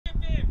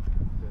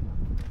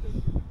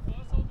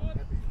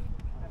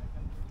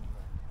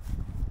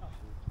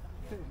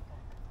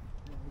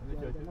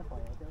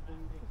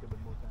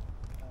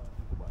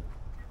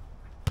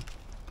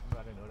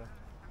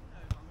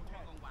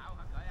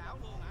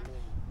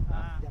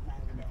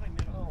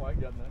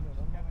dần nữa.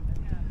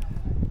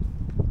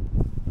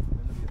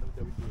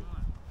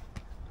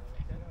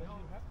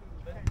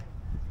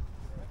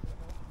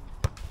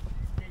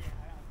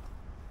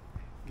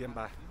 Game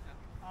 3.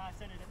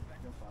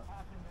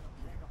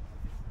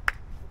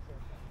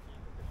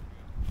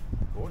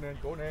 Cố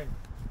nên.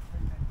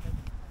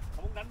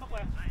 Không muốn đánh mất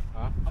quen. Hả?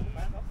 Không muốn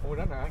đánh mất. Ôi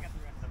đánh hả?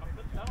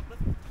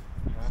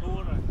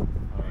 Xua rồi.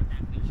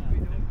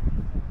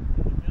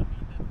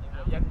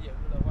 Danh dự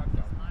là quan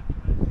trọng.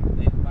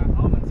 Tiền bạc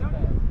mình sẽ là.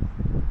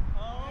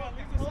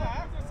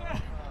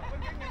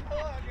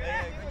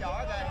 Cái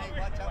giỏi này thì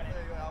quan trọng thì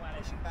học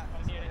pushing back.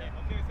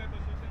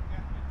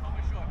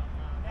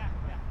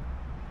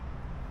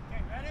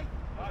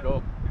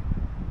 Được.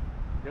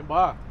 Game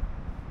 3.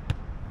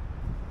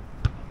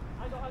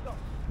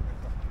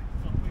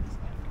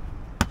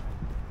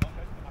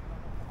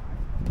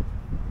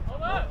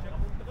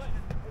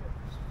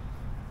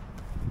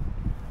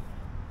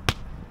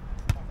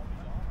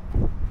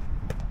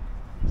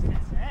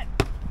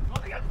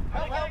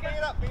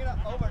 Bring it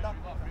up, over, done.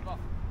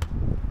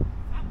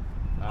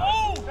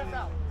 Oh!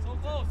 So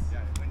close.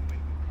 Yeah, win.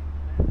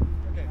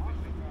 Okay, win.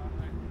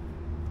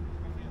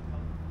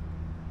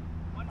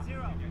 1-0.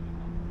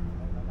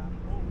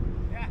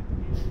 Yeah.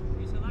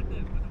 You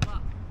selected with the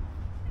block.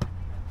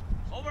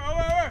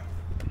 Over.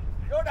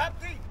 Go đạp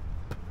đi.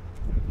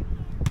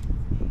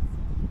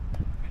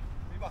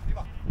 Đi vào.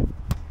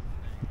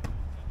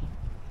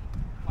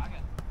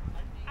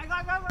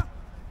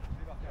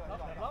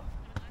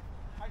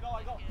 I go.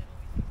 I go.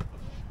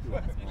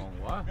 Ngon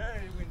quá.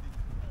 Very windy.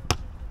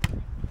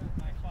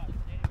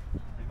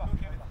 Đi vào.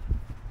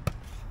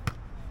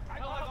 I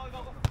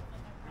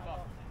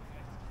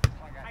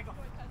go.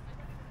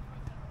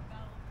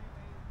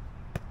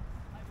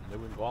 Để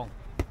win con.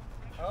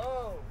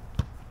 Oh.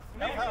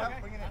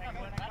 Help, bring it in.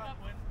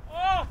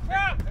 Oh,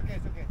 crap! Okay,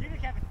 it's okay. You can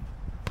Kevin.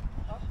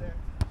 Up there.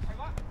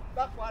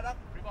 Đắt qua đắt.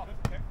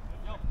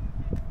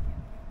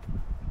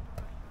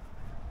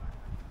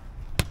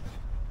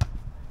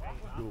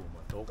 Dù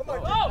mà tốt Come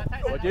on, quá.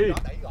 Quả chi?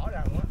 đẩy rõ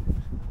ràng quá.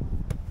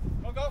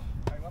 Go.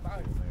 Hay quá bá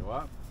ơi. Hay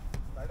quá.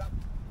 Đẩy đó.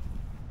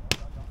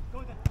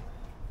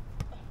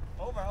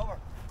 Over.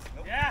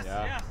 Yes,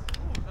 Yeah. yes.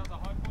 That's a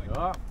hard point.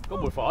 Đó, có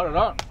mùi phở rồi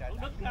đó.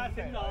 Đức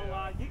xin đồ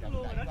giết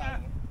luôn rồi đó nha.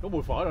 Có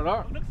mùi phở rồi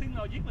đó. Đức xin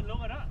đồ giết mình luôn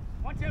rồi đó.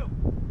 1-2.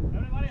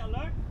 Everybody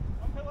alert.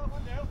 1-2.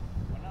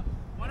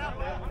 One up.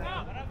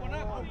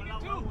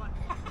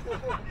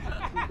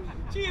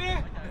 Chi đi.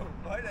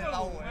 Mới đây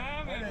lâu rồi.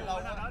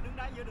 Đứng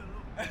đá giữa đường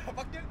luôn.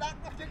 Bắt chước đắt.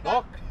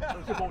 Đó,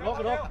 sư phụ đó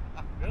cái đó.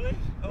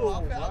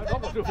 Đó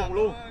còn sư phụ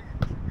luôn.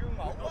 Gương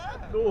mẫu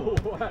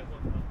quá.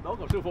 Đó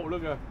còn sư phụ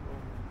luôn kìa.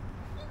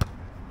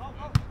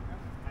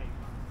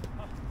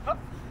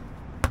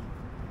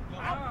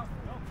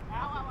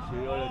 Chị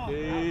ơi là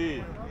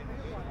chi.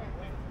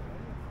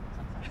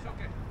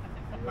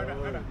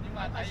 Nhưng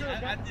mà tại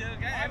anh chưa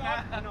cái em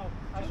ha.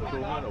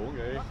 Xuống nó đủ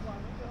vậy.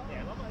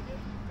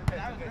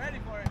 Ready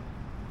for it.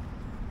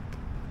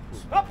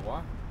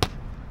 Quá.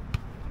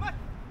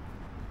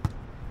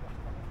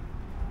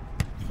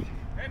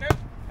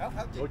 Help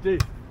chị. Rồi chi.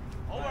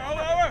 Over.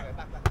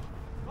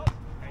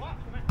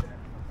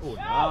 Oh,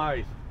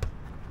 nice.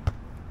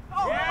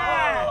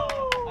 Yeah.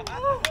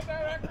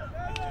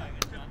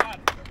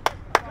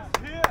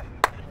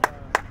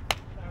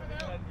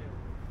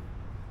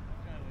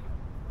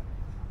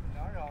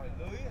 Nói rồi,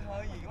 lưới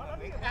hơi gì mà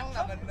biết ăn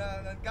là mình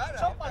kết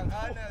rồi, cần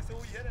hên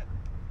xui gì hết.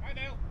 Right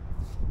now.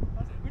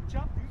 That's a good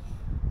job, dude.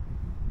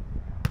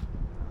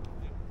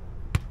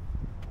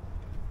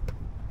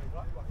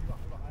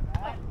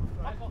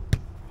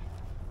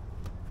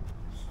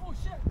 Oh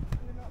shit.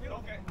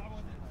 Okay.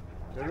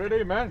 Get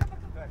ready, man.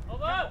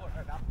 Over.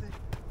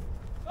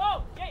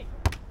 Go. Yay.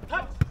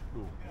 Touch.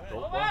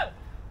 Tốt quá.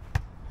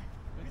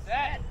 Good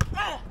set.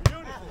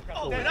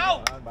 Beautiful. Để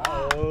đâu? Bá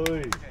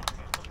ơi.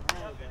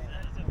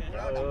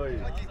 Bá ơi.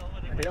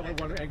 Thấy không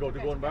quan angle to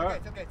goal bá.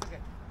 Okay.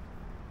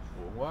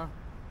 Buồn quá.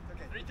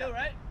 3-2,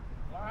 right?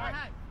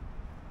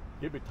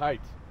 Keep it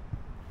tight.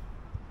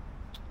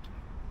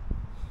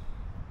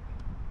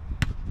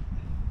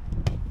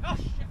 Oh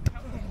shit.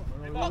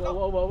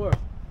 Over.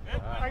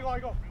 I go.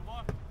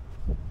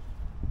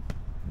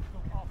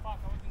 Oh fuck, I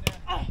was in there.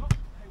 Hey,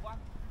 one.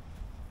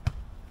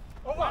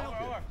 Over.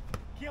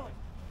 Kill it.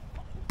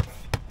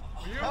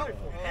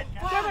 Beautiful.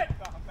 Get it.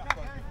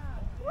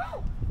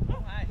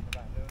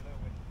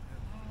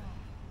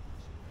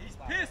 He's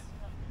pissed.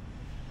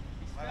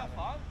 He's still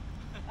fun.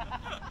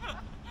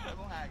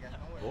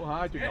 Bố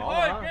hai chuyện Game nhỏ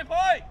phôi, hả? game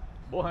phôi.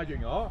 Bố hai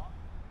chuyện nhỏ.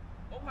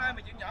 4-2 mà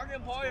chuyện nhỏ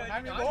game phôi rồi.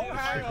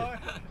 24-2 rồi.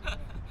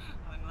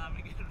 Mình làm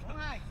cái kia.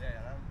 4-2.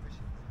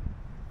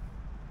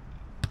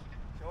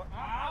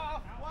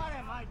 What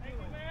am I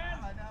doing?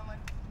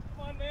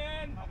 Come on,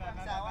 man.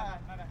 Sao á?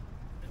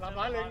 Làm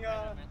lại liền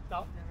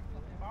tổng.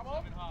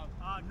 Normal thôi.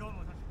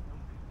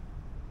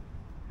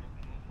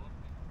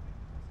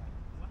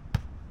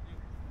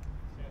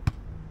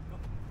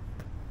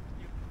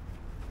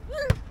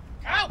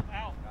 Out.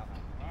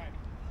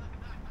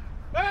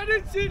 I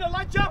didn't see the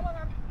light jump. I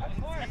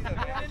didn't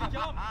see the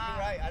jump. You're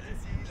right, I didn't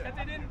see either.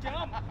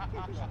 jump.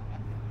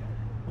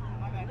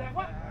 Đẹp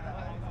quá.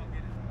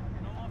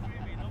 No more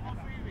freebie, no more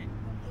freebie.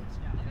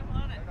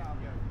 Come on it.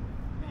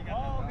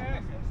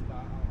 Okay.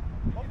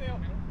 Bóng đều.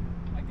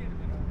 Anh kia được.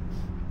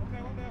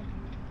 Okay, bóng đều.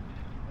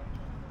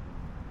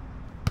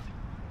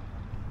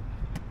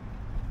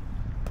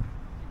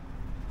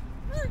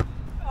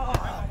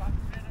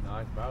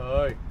 Nice, Bảo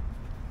ơi.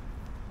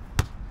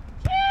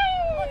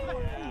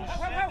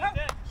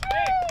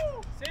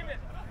 Save it.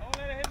 Don't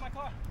let it hit my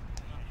car.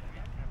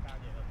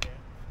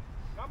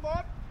 Come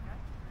on.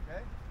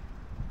 Okay.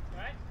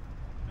 Right?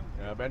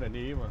 Yeah, bend the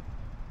knee mà.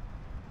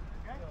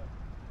 Okay.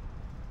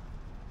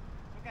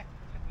 Okay.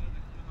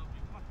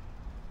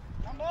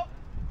 Come on.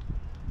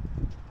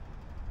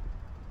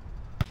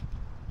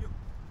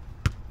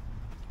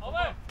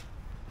 Over.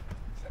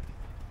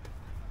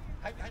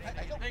 Thầy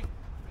chút. Đi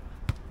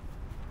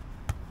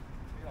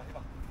vào.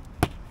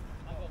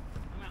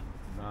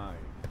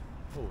 Nice.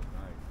 Oh,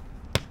 nice.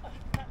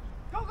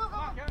 Go.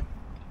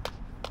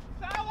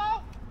 Sao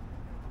không?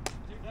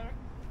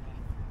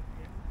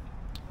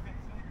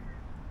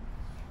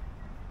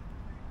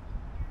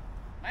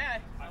 Mấy ơi?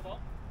 Phải bóng.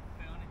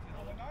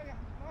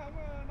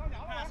 Nó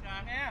nhỏ pass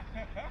kìa nghe.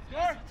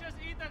 Just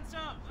eat and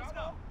serve. Let's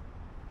go.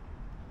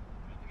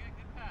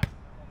 Good pass.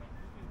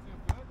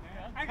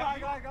 I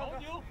got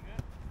you.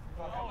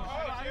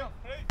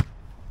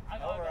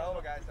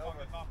 Over guys,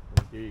 over.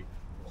 Chi.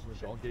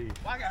 Chọn chi.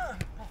 Quá kìa.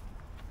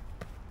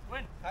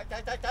 Win.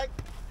 Chạy.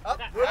 Up.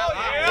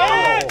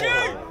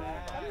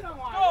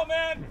 Go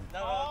man.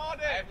 Đó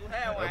đi. Em cũng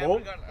thấy không? Rồi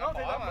 4. Nó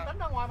thì mình đánh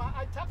ra ngoài mà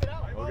ai chấp cái đó.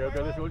 Okay,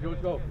 let's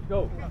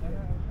go.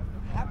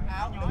 Tháp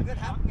áo, đừng có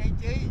tháp ngay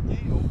chi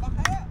đủ bắt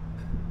thế.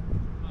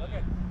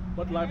 Okay.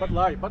 Bắt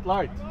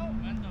light.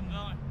 Momentum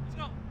going. Let's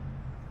go.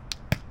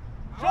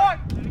 Shot.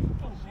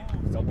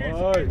 It's okay.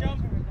 Jump.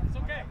 It's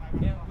okay.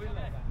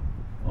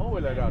 Oh,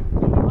 vậy là rồi.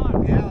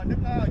 Yeah,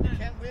 no, you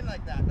can't win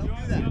like that. Don't do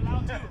that. You're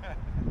allowed to.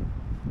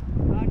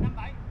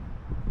 5-7.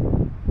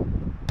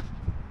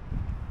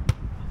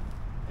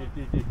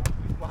 Chi.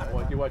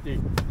 Qua chi.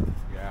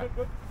 Yeah.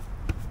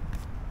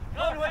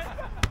 Go to it.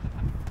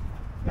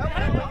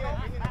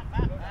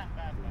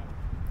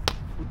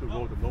 Put the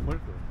roll, tùm lum hết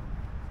rồi.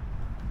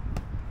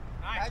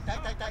 Nice.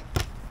 Chạy.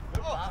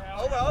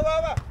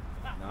 Over.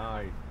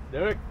 Nice.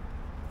 Derek.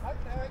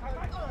 Outside.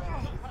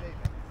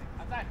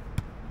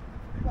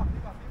 Đi vào.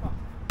 Go.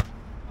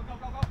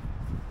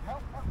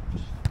 Help.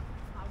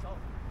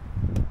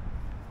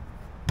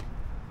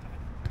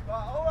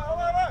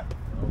 Over.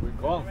 Nguyên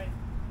con.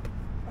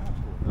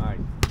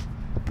 Nice.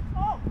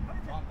 Còn.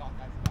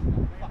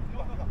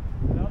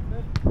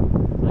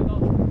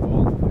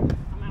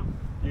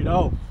 Gì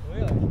đâu.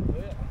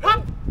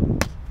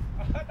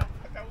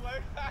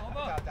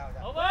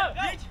 Over.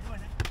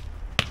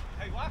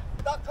 Hay quá.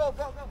 Go.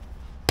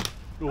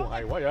 Đùa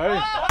hay quá vậy. Yeah,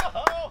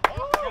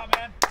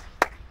 man.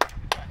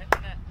 Hit the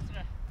net.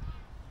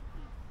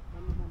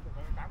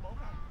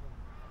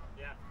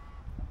 Yeah.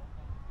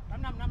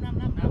 5. 3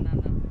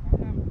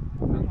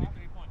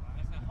 point.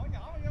 Hỏi nhỏ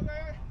bao nhiêu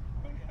kìa.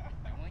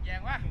 Cảm ơn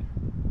Giang quá.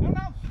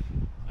 5.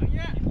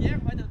 Giang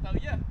phải từ từ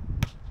chứ.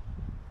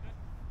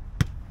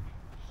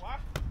 Quá.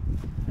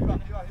 Đi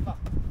vào.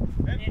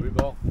 Nguyên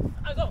con.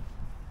 Go.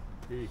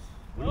 Chi.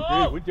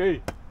 Nguyễn Chi.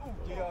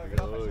 Chị ơi,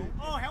 Trời ơi.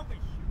 Oh, help me.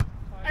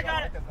 I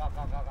got it. Go. Up.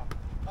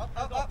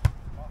 Come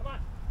on.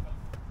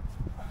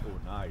 Oh,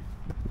 nice.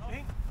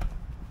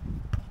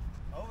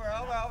 Over.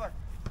 Over.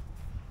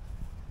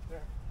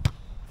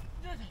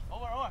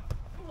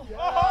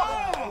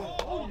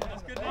 Oh,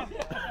 That's good enough.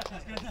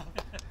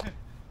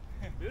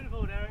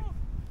 Beautiful, Derek.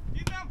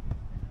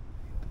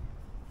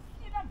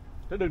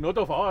 Thế đừng nổ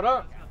tô phỏ rồi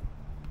đó.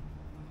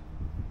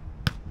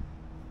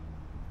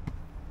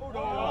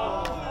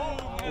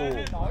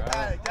 Nổi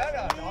tay chết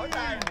rồi.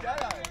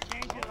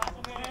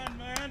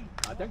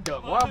 Trắng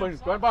trợn quá mình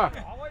quên ba.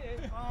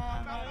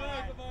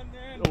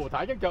 Ồ,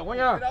 thả trắng trợn quá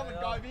nha. Cái đó mình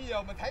coi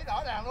video mình thấy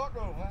rõ ràng luôn.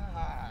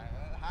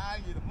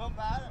 Hai gì tùm lum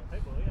lá. Thấy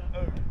bưởi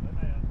á.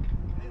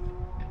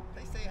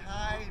 Thấy say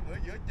hi bữa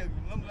giữa chừng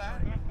lum lá.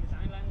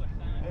 9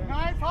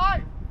 5.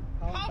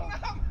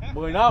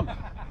 10 năm.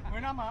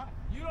 10 năm hả?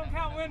 You don't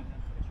count win.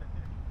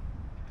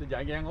 Trên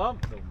dạng gan lắm.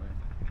 Đúng rồi.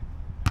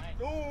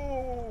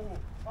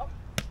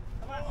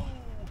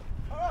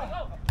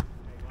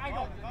 I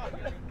go.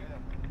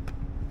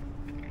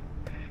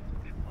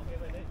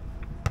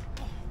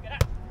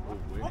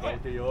 Nguyễn Cao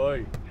Chi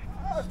ơi.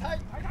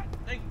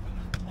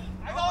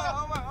 Go.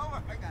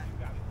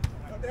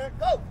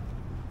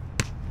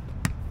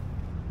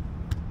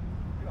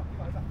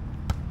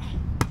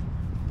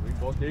 Nguyễn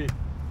Cao Chi.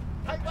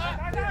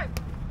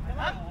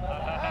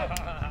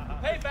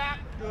 Payback.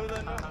 Đưa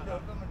lên nó không được,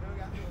 mình đưa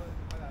ra.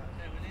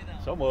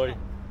 60.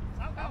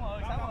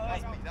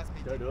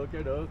 60. Chơi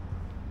được.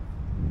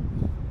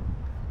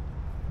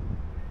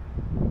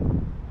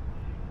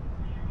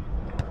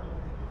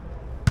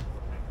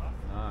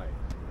 Nice.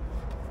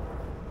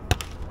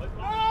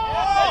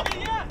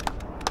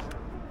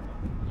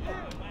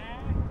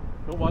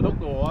 Tôi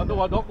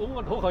qua thuốc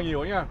uống thuốc hơi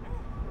nhiều nha.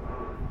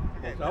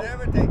 Whatever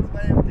it takes.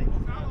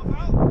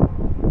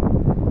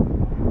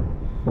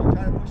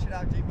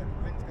 our team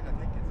wins gonna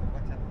take it. So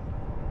watch out.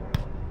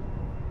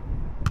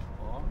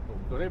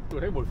 Đó,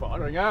 tôi thấy mùi phở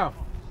rồi nha.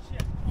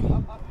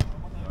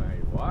 Hay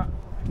quá.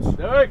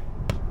 Đi.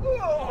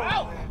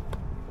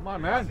 Come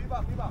on, man.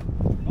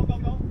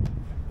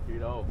 Đi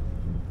đâu?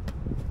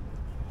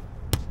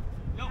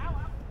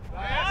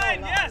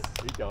 Yes.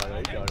 Ý trời rồi,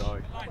 ý trời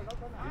rồi.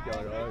 Ý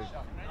trời rồi.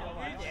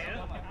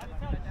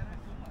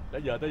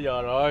 Tới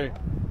giờ rồi.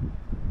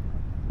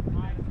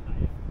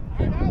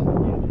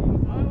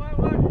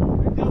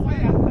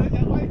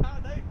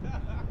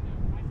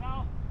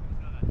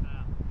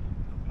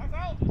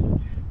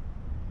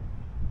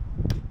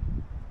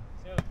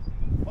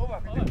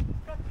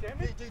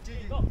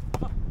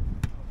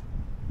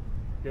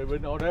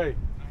 Kevin ở đây.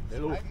 Để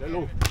luôn.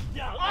 Giỡn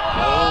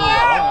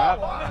hả?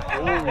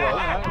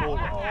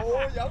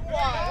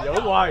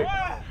 Giỡn hoài.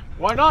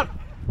 Why not?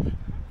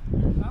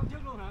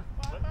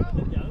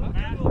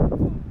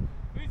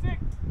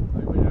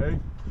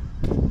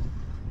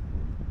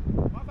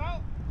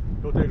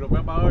 Thua thiệt rồi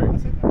ba ơi.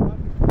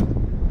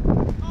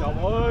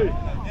 Chồng ơi.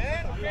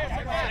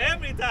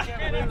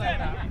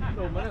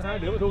 Đồ mà nó 2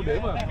 điểm mà thua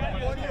điểm à.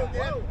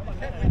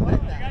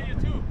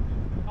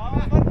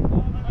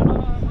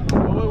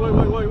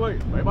 Wait.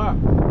 7-3.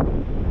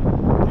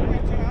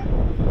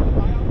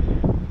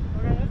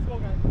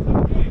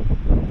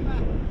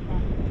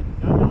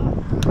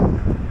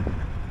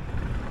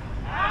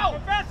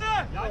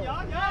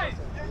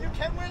 You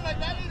can't win like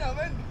that either,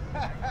 man.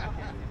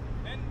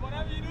 And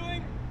whatever you're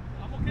doing,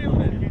 I'm okay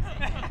with it.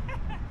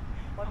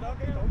 What's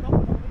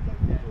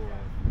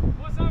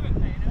up?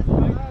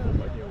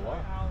 Bởi nhiều quá.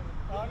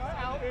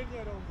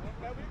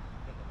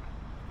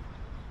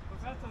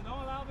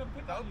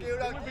 Cậu kêu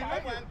đâu, chỉ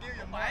mấy quan kêu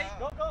giùm mày.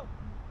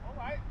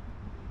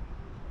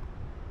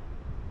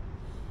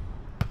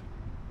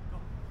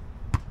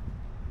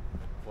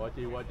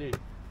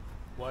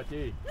 Qua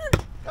chi.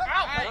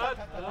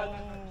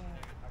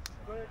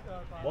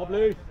 Bóp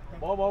ly.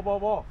 Bo.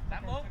 8-4.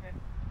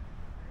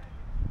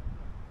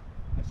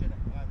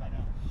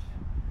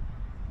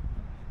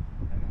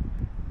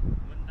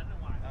 Mình đánh ra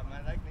ngoài. Mà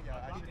lấy bây giờ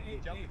ai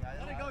chấm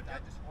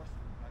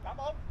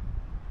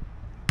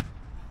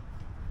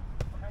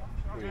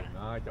Quyền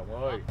ai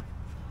chồng ơi.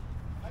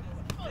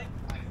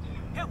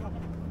 Help.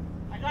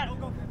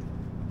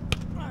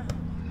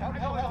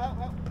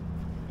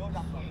 Vô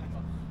đập rồi.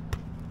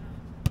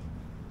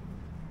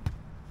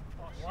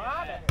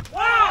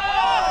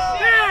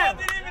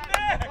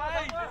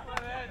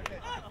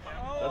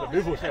 That's a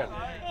beautiful set.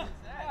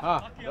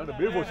 That's a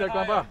beautiful set,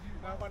 Grandpa.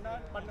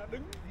 Mình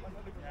đứng.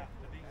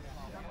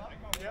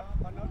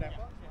 Mình nó đẹp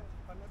quá.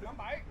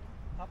 7.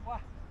 Thật quá.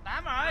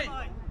 8 rồi.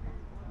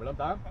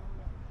 15-8.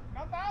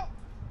 5-8.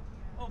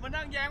 Ồ, mình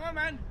đang vàng quá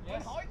man.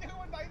 Hỏi chứ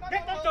bên đây nó.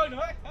 Biết nó chơi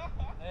nữa.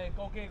 Ê,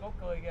 cô kia có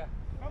cười kìa.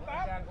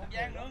 5-8.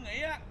 Vàng nữa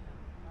nghỉ á.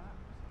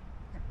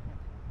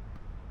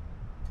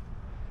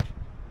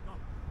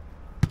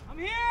 I'm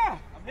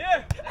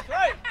here. That's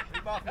right.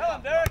 Tell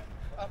him, dude.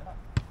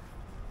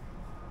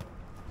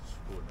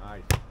 Oh,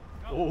 nice.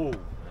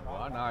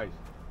 Quá nice.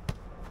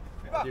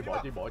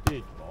 Bỏ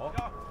chi.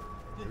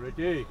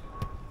 Richie.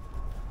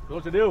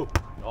 Close the deal.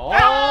 Đó.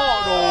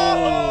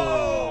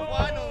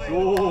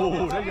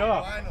 Đồ. Thấy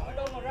chưa?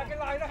 Đâu mà ra cái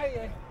line nó hay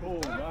vậy?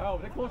 Không,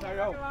 thấy close này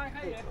không? Cái line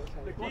hay vậy?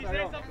 Thấy close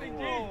này không?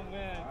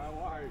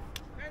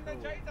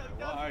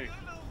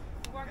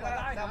 Quá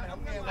hay. Sao mày không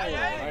nghe quay?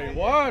 Hay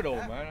quá đồ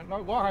mẹ,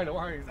 nói quá hay.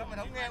 Sao mày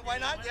không nghe quay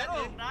nói vậy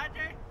gì? Đó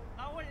chứ.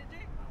 Đâu có gì chứ.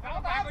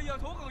 Các bạn có vô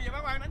thuốc còn gì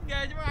các bạn đánh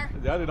ghê chứ các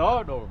bạn. Dạ thì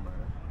đó đồ mẹ.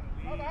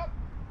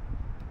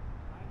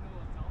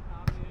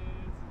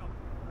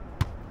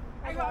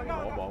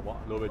 Bỏ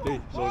lùi về chi.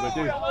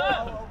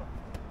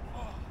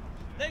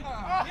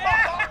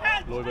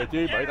 Lùi về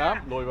chi 7-8,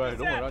 lùi về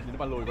đúng rồi đó, nhìn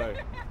nó lùi về.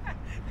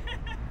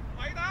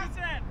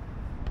 7-8.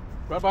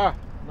 Grandpa,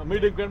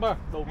 meeting Grandpa,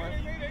 đồ mẹ.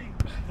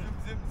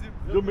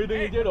 Zoom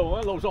meeting chế đồ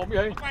á, lộn xộn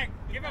vậy.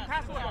 Give them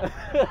password.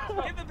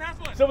 Give them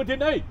password.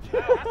 17-8.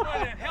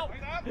 Password help.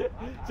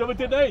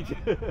 17-8.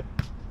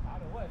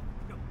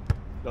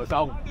 Rồi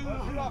xong.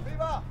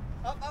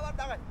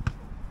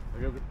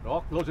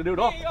 Đó, close the deal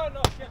đó.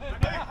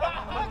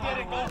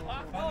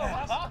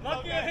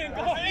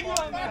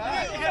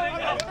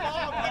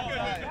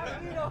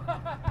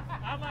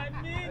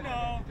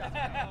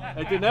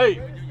 Eighteen eight.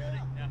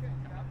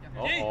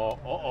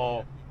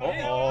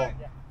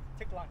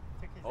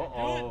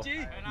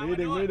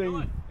 Meeting.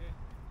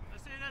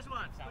 Let's see this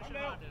one.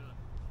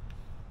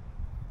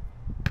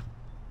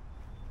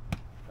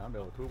 Tám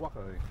đều thúi quắc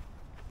rồi.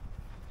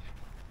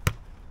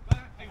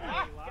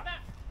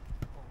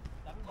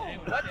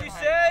 Let me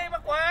see,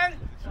 bác Quang.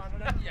 Nó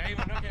đánh vậy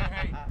mà nó chơi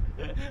hay.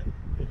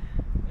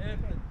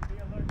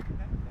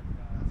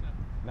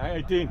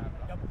 9-18.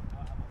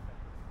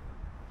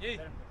 Gì?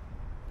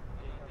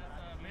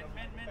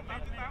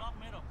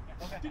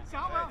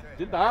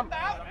 9-8.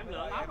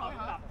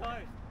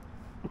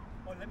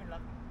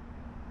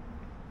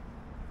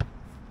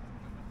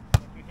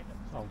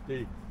 Xong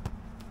chi.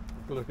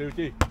 Cứ tiêu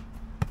chi.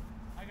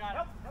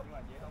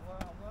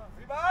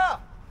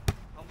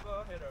 không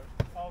có header.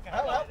 Ok.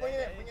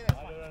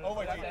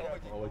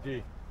 Over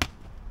chi.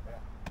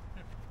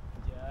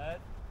 Chết.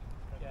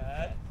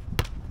 Chết.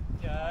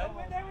 Chết.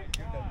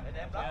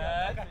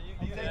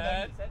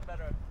 Set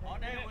better.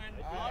 On there,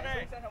 win. On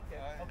there. Okay.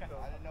 I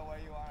didn't know where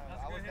you are.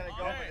 I was gonna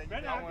go, but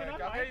then you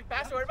Cho cái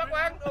password bắt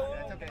quán.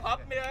 Hộp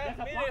mi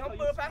đi không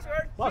mưa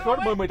password. Password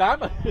 10-18.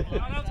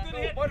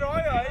 Bối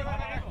rối rồi.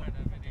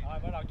 Rồi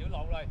bắt đầu chửi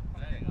lộn rồi.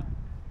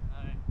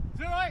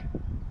 Dư ơi.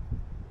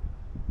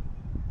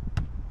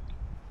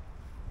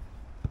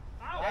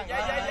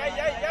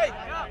 Dây.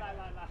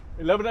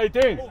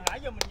 11-18. Nãy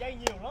giờ mình dây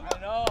nhiều lắm.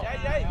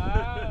 Dây.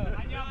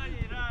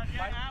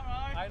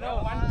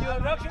 Anh chưa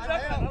rớt xuống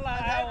đất là nó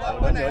là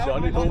out rồi. Giờ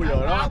đi thua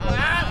giờ đó.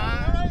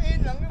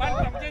 Banh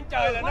cầm trên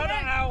trời là nó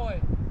đã out rồi.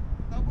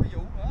 Đâu có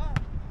vụ nữa.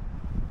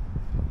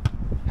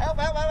 Help.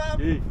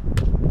 Gì?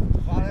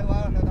 Qua đây.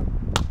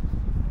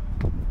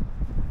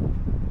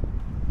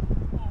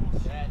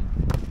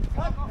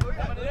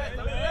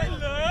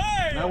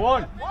 Nào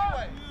Won.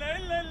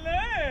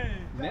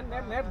 Lên.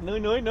 Nét,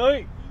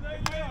 nưới.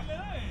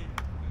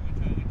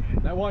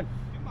 Nào Won.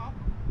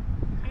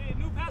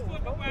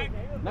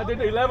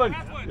 19-11.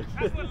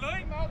 Password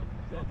lưới.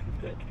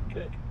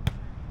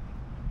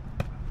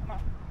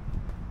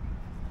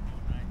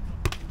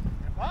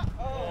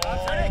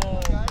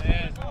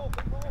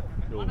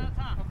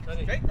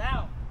 Straight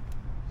down.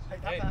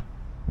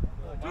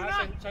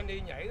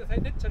 Sunny nhảy tôi thấy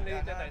đít Sunny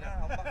trên này nè.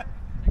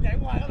 Nhảy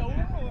ngoài nó đủ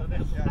luôn. Nice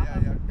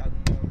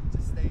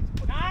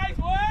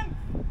win.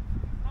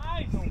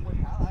 Nice.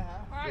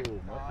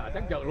 Thả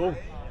trắng trợn luôn.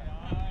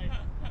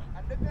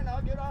 Anh đứng cái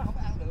nói kiểu đó không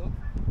ăn được.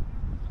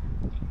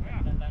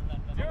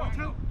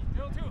 0-2.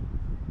 20-12.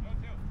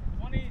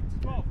 Only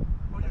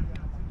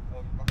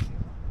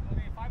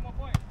 5 more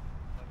points.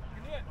 You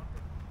can do it.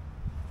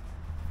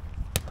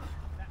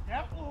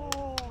 Yep.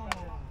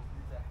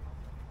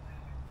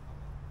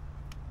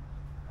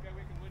 Okay,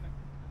 we can win it.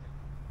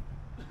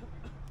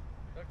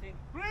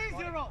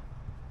 3-0.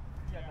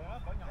 Giờ nữa,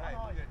 bỏ nhỏ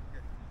thôi.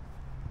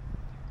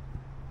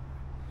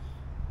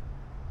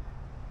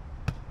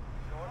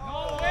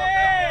 No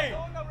way!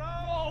 No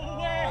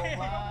way!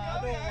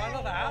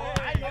 Nó thả.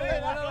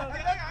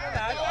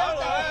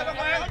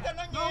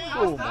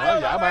 Mở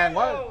giả man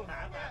quá.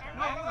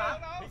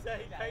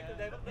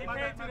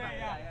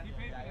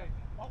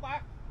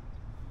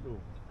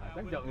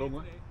 Trắng trận luôn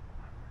á.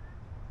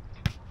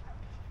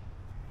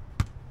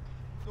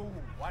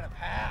 What a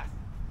pass.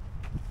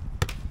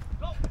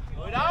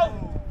 Người đâu?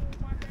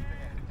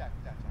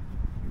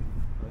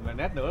 Mà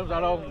nét nữa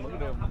sao đâu.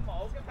 Hâm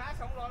mộ cái pass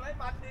xong rồi lấy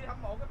banh đi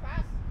hâm mộ cái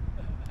pass.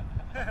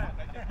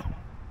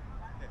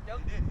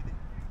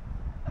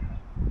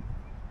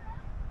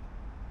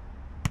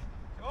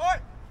 Rồi.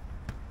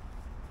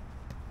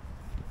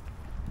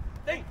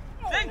 Ding.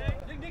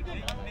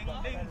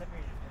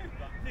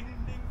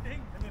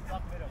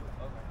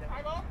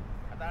 Hai bóng.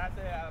 I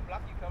say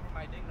block you cover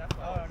my ding. That's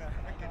all.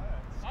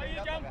 Bao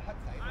nhiêu chân?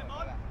 2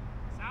 bóng.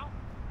 6.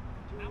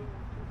 5.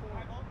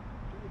 2 bóng.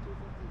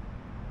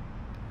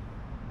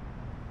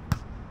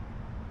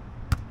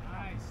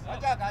 Nice. Đó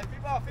chưa cài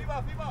FIFA.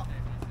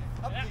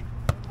 Hấp gì?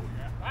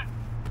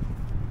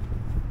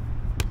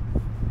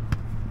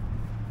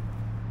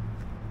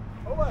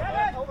 Over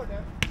there. Over.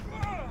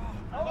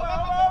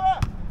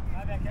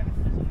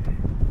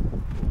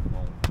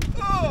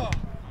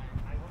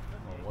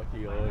 Quá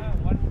chi ơi.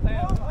 What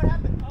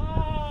happened?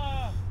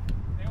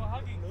 They were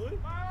hugging.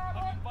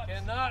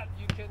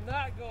 You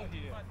cannot go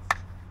here.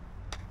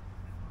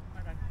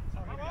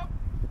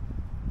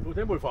 Tôi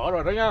thấy mùi phở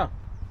rồi đó nha.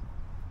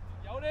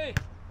 Giấu đi.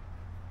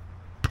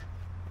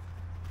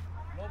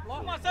 No block.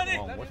 Come on, Sunny.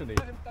 Ngon quá Sunny.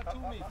 Let him tattoo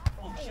me.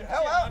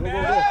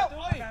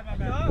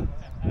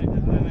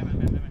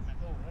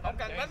 Không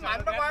cần đánh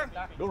mạnh bác Quang.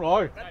 Đúng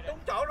rồi. Đánh đúng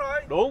chỗ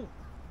rồi. Đúng.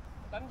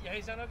 Đánh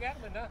vậy sao nó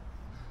gác mình đó.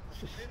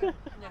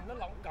 Nhìn nó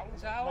lỏng cộng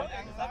sao Mình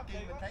ăn nó kia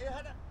mình thấy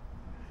hết á.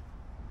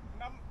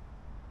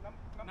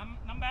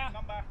 5-3.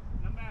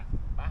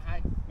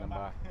 3-2.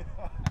 5-3.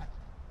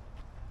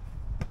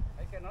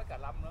 Thấy cái nói cả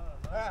lâm nữa.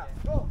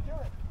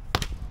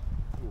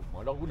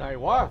 Mọi đâu cũng hay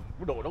quá.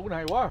 Cái đồ đâu cũng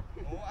hay quá.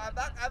 Ủa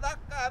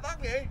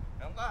attack gì?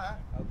 Không có hả?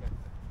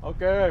 Ok,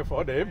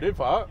 phở điểm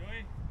phở.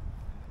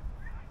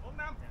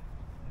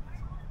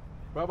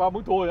 4-5. Ba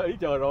muốn thua ý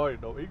chờ rồi,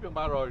 đồ ý con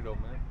ba rồi đồ.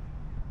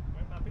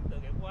 Ba biết tự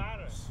nghiệp quá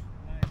rồi.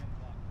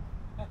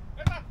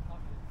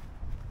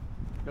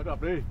 Cho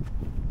đập đi.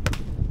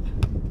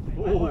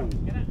 Oh my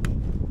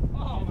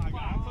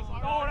god.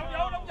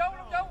 Đóng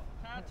dấu.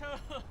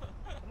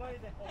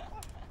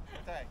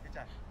 Good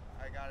try.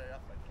 I got it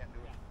up but can't do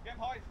it. Game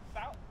point.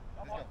 6.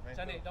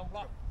 Sunny, don't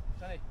block.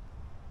 Sunny.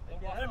 Don't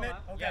block. Let him hit.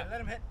 Okay, let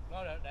him hit.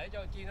 Nó để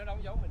cho Chi nó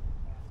đóng dấu mình.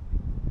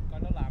 Coi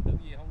nó làm được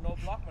gì không, no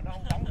block mà nó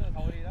không đóng nữa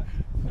thôi đi đó.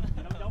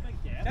 Đóng dấu mấy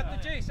trẻ.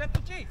 Set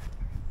to Chi.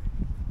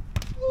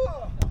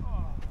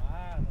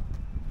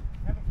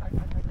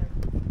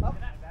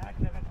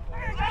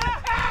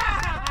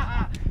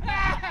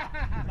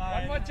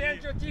 One more chance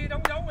cho Chi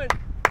đóng dấu mình.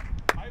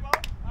 7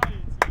 bóng.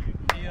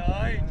 Chi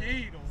ơi,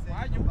 Chi đồ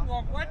quá dũng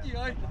ngon quá Chi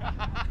ơi.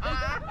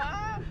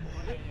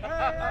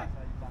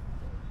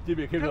 Chi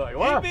bị khen ngợi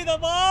quá.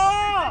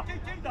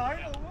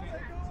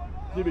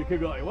 Chi bị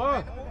khen ngợi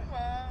quá.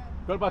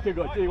 Con ba khen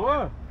ngợi Chi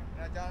quá.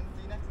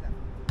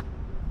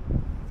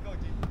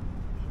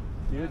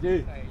 Chi ơi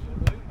Chi.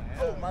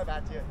 Mai bà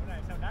chưa.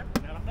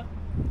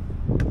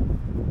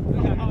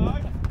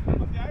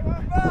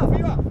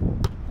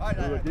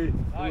 Rồi Chi.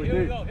 Rồi Here we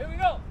Chi. go, here we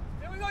go.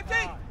 Here we go,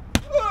 Chi.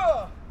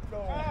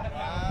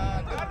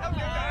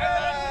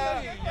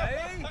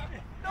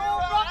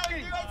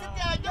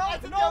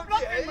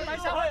 Tại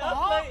sao phải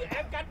bỏ?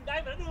 Em canh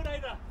đây mà nó đưa đây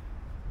nè.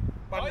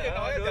 Nói vậy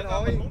nói được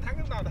thôi. Muốn thắng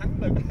lúc nào thắng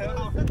được.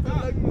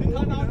 Thôi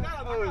nói cái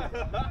là thôi.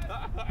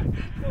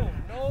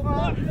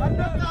 Anh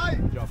Đức ơi,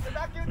 người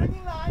ta kêu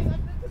đứng lại,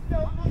 anh đứng vô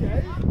như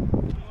vậy.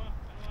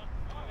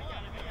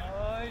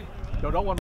 Cho đón quanh.